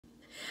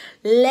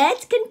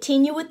let's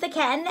continue with the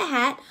Cat in the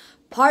Hat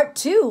part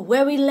 2,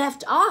 where we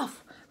left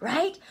off,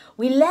 right?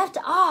 We left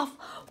off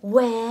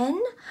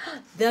when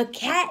the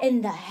Cat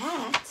in the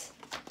Hat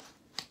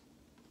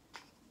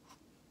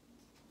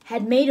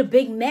had made a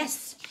big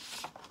mess.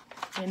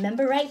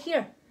 Remember right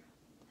here.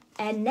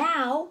 And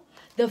now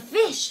the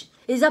fish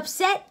is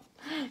upset.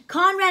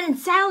 Conrad and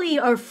Sally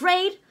are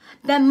afraid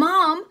that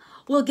Mom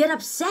will get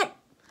upset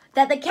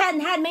that the Cat in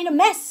the Hat made a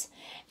mess.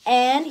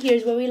 And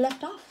here's where we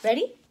left off.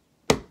 Ready?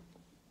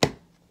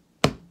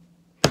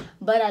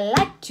 But I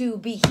like to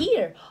be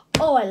here.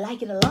 Oh, I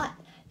like it a lot,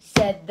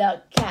 said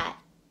the Cat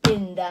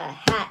in the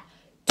Hat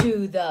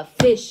to the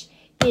fish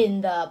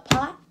in the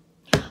pot.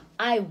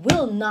 I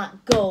will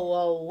not go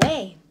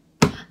away.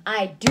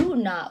 I do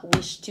not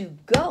wish to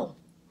go.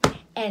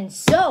 And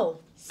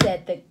so,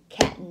 said the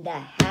Cat in the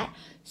Hat,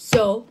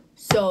 so,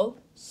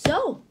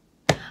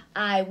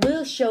 I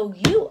will show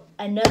you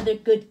another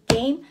good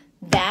game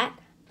that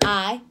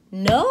I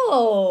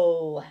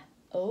know.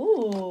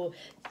 Oh,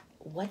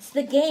 what's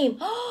the game?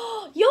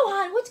 Oh,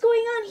 Johan, what's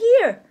going on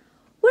here?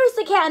 Where's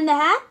the Cat in the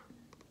Hat?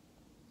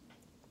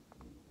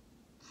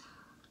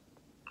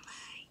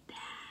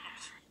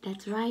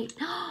 That's right.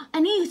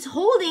 And he's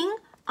holding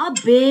a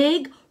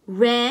big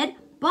red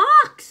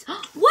box.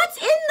 What's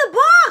in the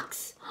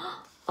box?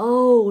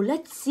 Oh,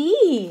 let's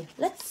see.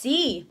 Let's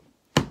see.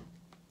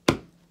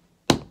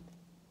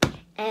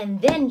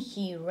 And then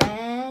he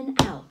ran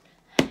out.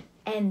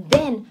 And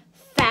then,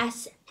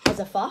 fast as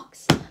a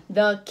fox,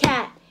 the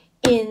Cat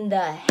in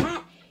the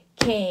Hat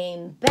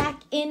came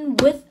back in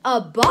with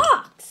a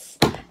box.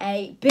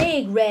 A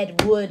big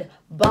red wood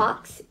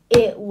box.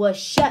 It was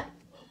shut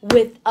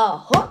with a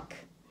hook.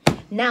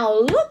 Now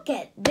look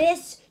at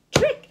this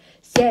trick,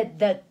 said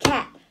the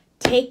Cat.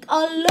 Take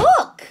a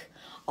look.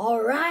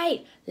 All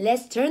right,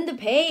 let's turn the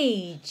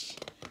page.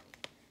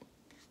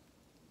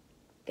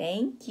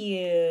 Thank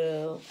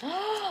you.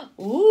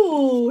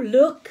 Ooh,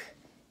 look.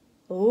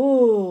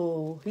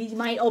 Ooh, he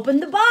might open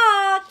the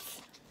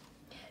box.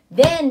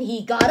 Then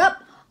he got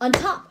up on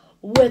top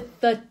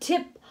with the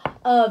tip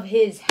of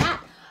his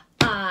hat.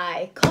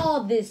 I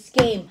call this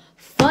game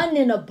Fun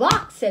in a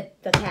Box, said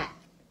the Cat.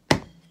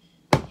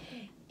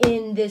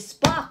 In this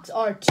box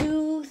are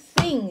 2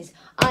 things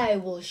I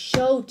will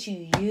show to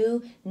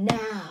you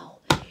now.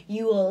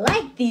 You will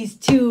like these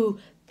 2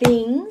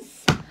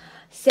 things,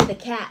 said the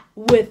Cat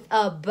with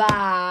a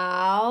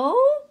bow.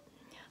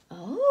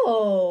 Oh,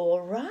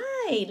 all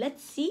right.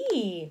 Let's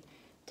see.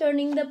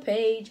 Turning the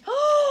page.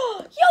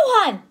 Oh,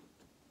 Johan,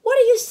 what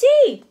do you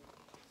see?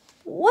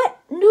 What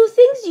new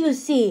things do you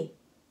see?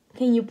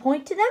 Can you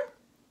point to them?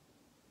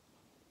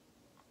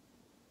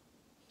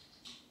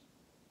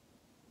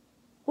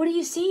 What do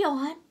you see,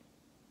 Johan?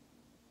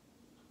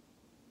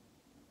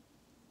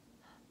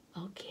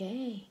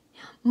 Okay.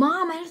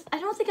 Mom, I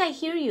don't think I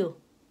hear you.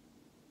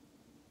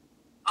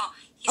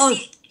 Oh,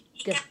 see,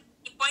 you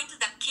point to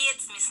the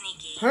kids, Miss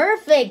Nikki.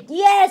 Perfect.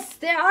 Yes,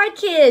 there are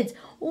kids.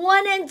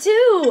 1 and 2.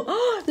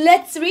 Oh,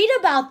 let's read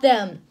about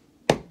them.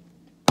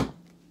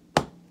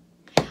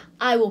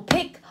 I will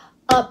pick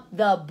up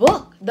the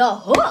book, the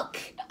hook.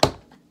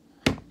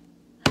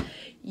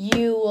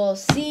 You will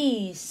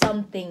see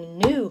something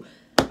new.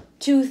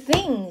 2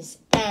 things,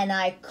 and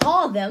I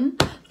call them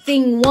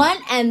Thing 1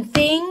 and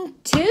Thing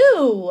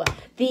 2.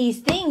 These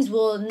things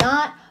will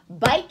not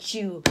bite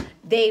you.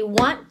 They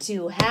want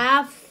to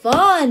have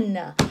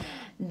fun.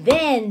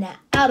 Then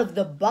out of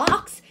the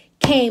box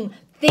came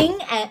Thing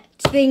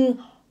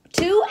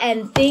 2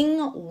 and Thing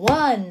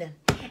 1.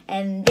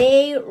 And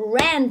they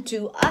ran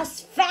to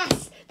us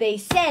fast. They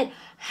said,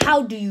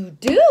 how do you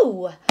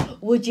do?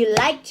 Would you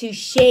like to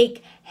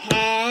shake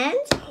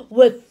hands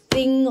with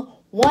Thing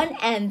 1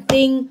 and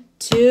Thing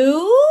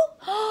 2?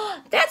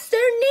 That's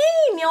their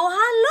name,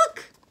 Johan.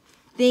 Look.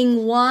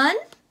 Thing 1.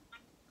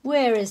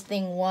 Where is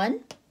Thing 1?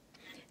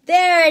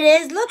 There it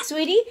is. Look,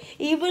 sweetie.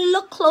 Even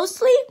look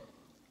closely.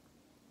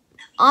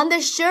 On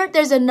the shirt,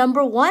 there's a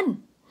number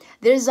 1.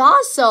 There's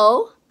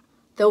also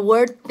the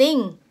word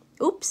thing.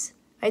 Oops.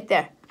 Right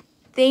there.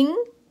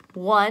 Thing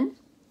 1.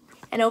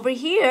 And over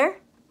here,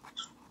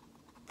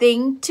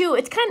 Thing 2.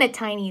 It's kind of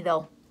tiny,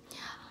 though.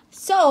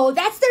 So,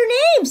 that's their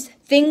names.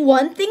 Thing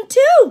 1, Thing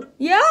 2.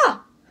 Yeah.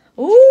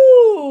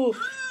 Ooh.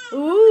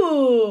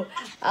 Ooh.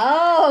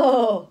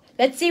 Oh.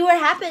 Let's see what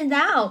happens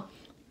now.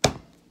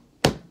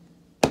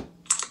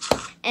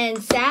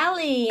 And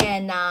Sally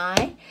and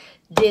I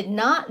did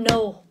not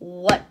know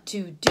what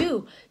to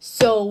do.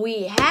 So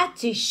we had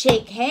to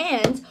shake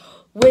hands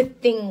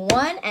with Thing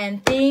 1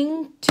 and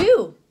Thing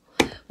 2.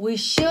 We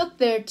shook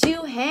their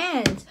 2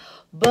 hands.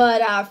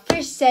 But our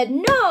fish said,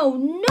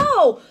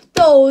 no,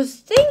 those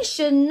things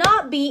should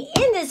not be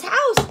in this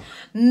house.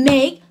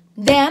 Make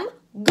them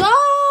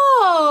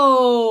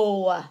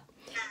go.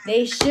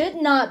 They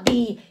should not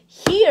be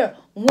here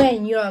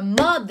when your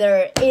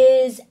mother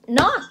is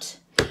not.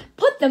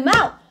 Put them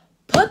out,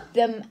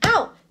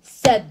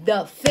 said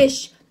the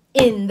fish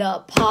in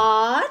the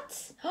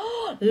pot.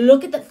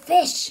 Look at the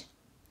fish.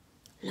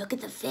 Look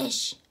at the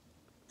fish.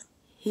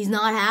 He's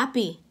not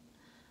happy.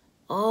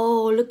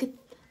 Oh, look at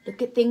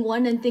Look at thing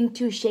 1 and thing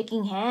 2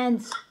 shaking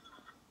hands.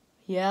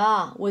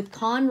 Yeah, with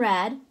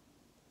Conrad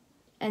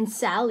and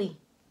Sally.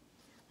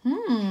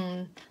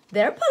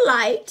 They're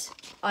polite.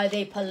 Are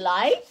they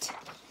polite?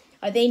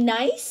 Are they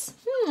nice?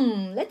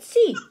 Let's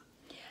see.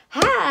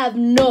 Have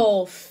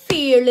no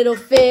fear, little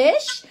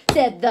fish,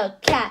 said the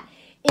cat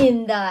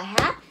in the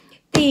hat.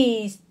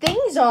 These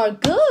things are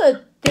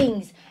good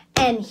things.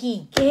 And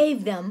he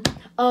gave them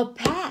a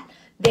pat.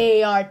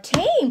 They are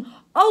tame,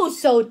 oh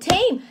so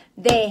tame.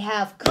 They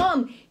have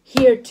come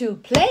here to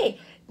play.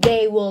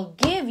 They will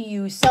give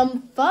you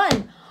some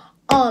fun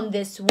on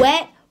this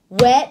wet,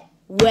 wet,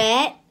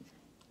 wet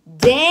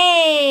day.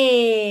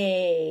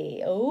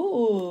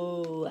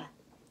 Ooh,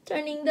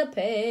 turning the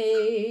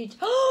page.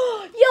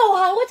 Oh,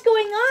 Johan, what's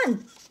going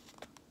on?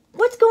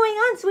 What's going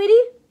on,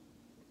 sweetie?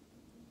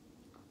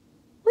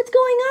 What's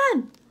going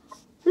on?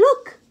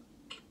 Look,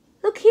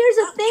 here's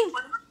a thing.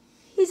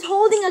 He's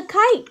holding a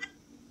kite.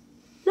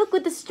 Look,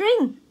 with the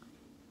string.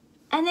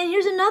 And then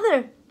here's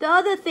the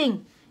other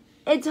thing.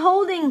 It's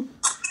holding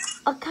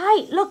a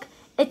kite. Look,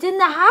 it's in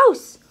the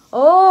house.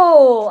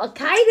 Oh, a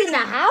kite in the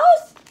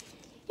house?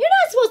 You're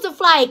not supposed to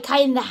fly a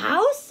kite in the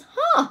house,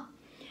 huh?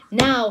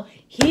 Now,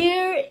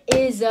 here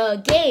is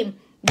a game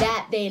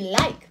that they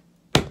like,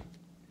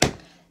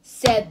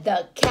 said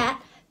the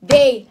cat.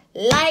 They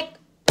like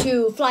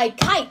to fly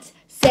kites,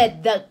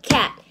 said the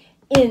cat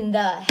in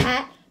the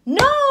hat.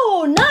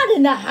 No, not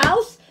in the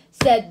house,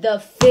 said the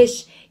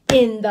fish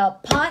in the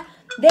pot.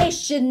 They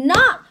should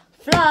not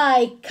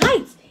fly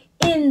kites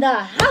in the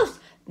house.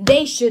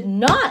 They should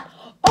not.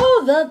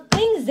 Oh, the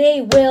things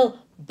they will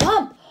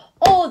bump.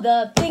 Oh,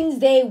 the things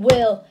they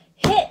will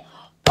hit.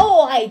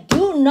 Oh, I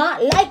do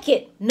not like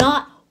it.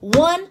 Not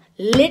one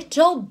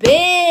little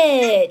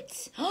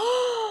bit.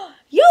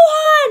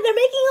 Johan, they're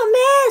making a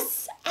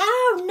mess.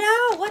 Oh,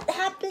 no. What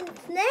happens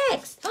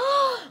next?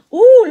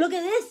 Ooh, look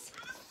at this.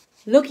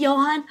 Look,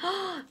 Johan.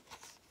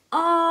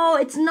 Oh,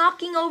 it's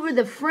knocking over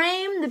the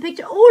frame, the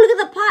picture. Oh, look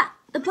at the pot.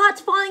 The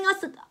pot's falling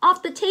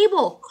off the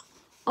table.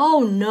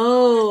 Oh,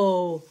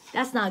 no.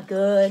 That's not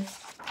good.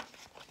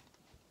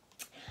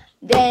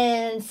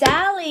 Then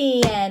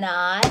Sally and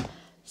I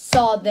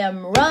saw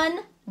them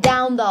run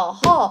down the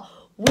hall.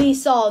 We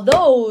saw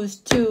those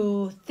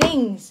two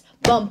things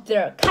bump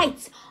their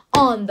kites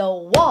on the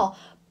wall.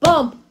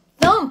 Bump,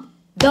 thump,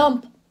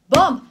 thump,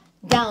 bump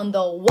down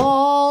the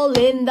wall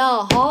in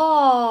the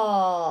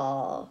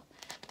hall.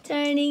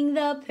 Turning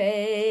the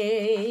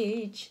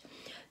page.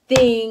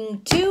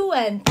 Thing 2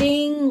 and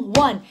thing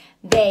 1.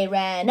 They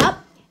ran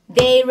up,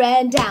 they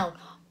ran down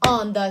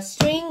on the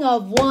string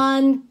of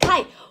one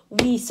kite.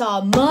 We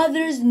saw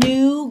Mother's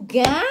new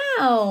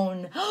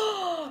gown.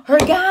 Her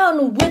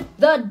gown with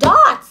the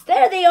dots.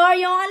 There they are,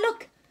 Johan.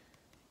 Look.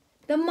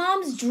 The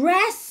mom's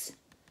dress.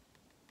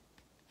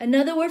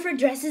 Another word for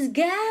dress is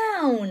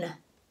gown.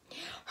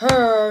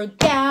 Her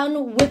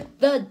gown with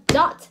the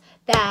dots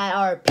that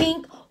are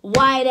pink,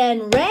 white,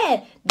 and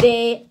red.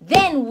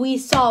 Then we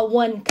saw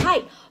one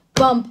kite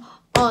bump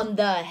on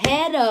the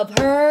head of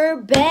her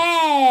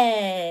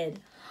bed.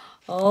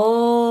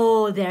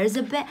 Oh, there's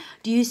a bed.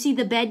 Do you see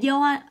the bed,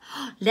 Johan?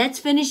 Let's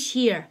finish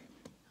here.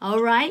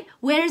 All right.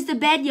 Where's the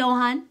bed,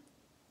 Johan?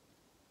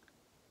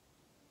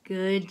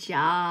 Good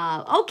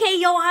job. Okay,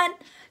 Johan.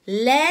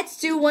 Let's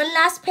do one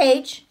last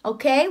page.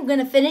 Okay, we're going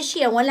to finish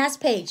here. One last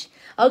page.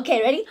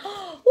 Okay, ready?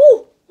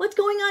 Ooh, what's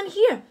going on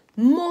here?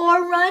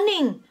 More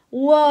running.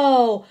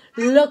 Whoa,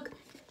 look.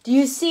 Do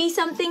you see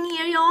something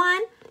here,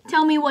 Johan?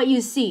 Tell me what you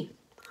see.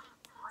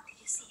 What do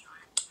you see,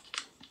 Johan?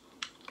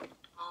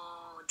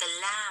 Oh, the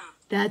lamb.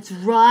 That's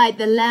right.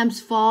 The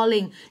lamb's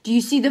falling. Do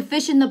you see the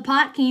fish in the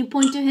pot? Can you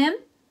point to him?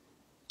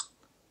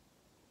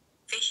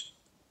 Fish?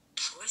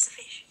 Where's the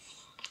fish?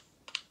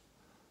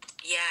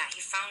 Yeah,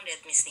 he found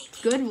it, Miss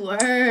Nikki. Good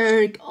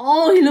work.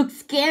 Oh, he looks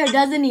scared,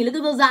 doesn't he? Look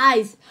at those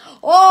eyes.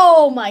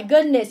 Oh, my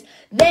goodness.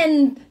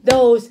 Then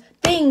those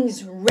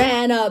things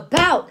ran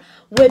about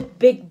with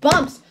big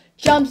bumps,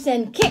 jumps,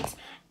 and kicks,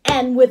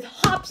 and with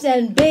hops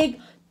and big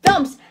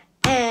thumps,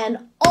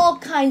 and all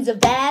kinds of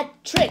bad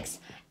tricks.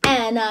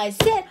 And I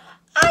said,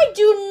 I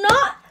do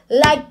not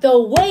like the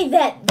way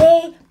that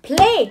they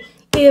play.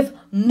 If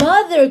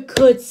Mother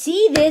could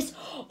see this,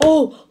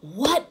 oh,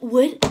 what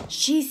would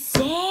she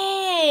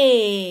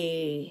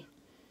say?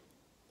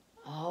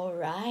 All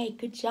right,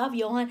 good job,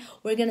 Johan.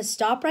 We're going to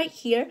stop right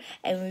here,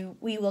 and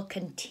we will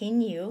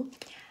continue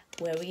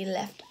where we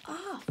left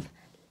off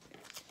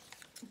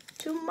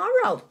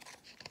tomorrow.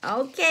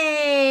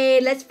 Okay,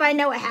 let's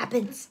find out what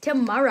happens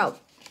tomorrow.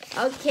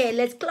 Okay,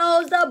 let's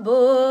close the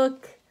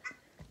book.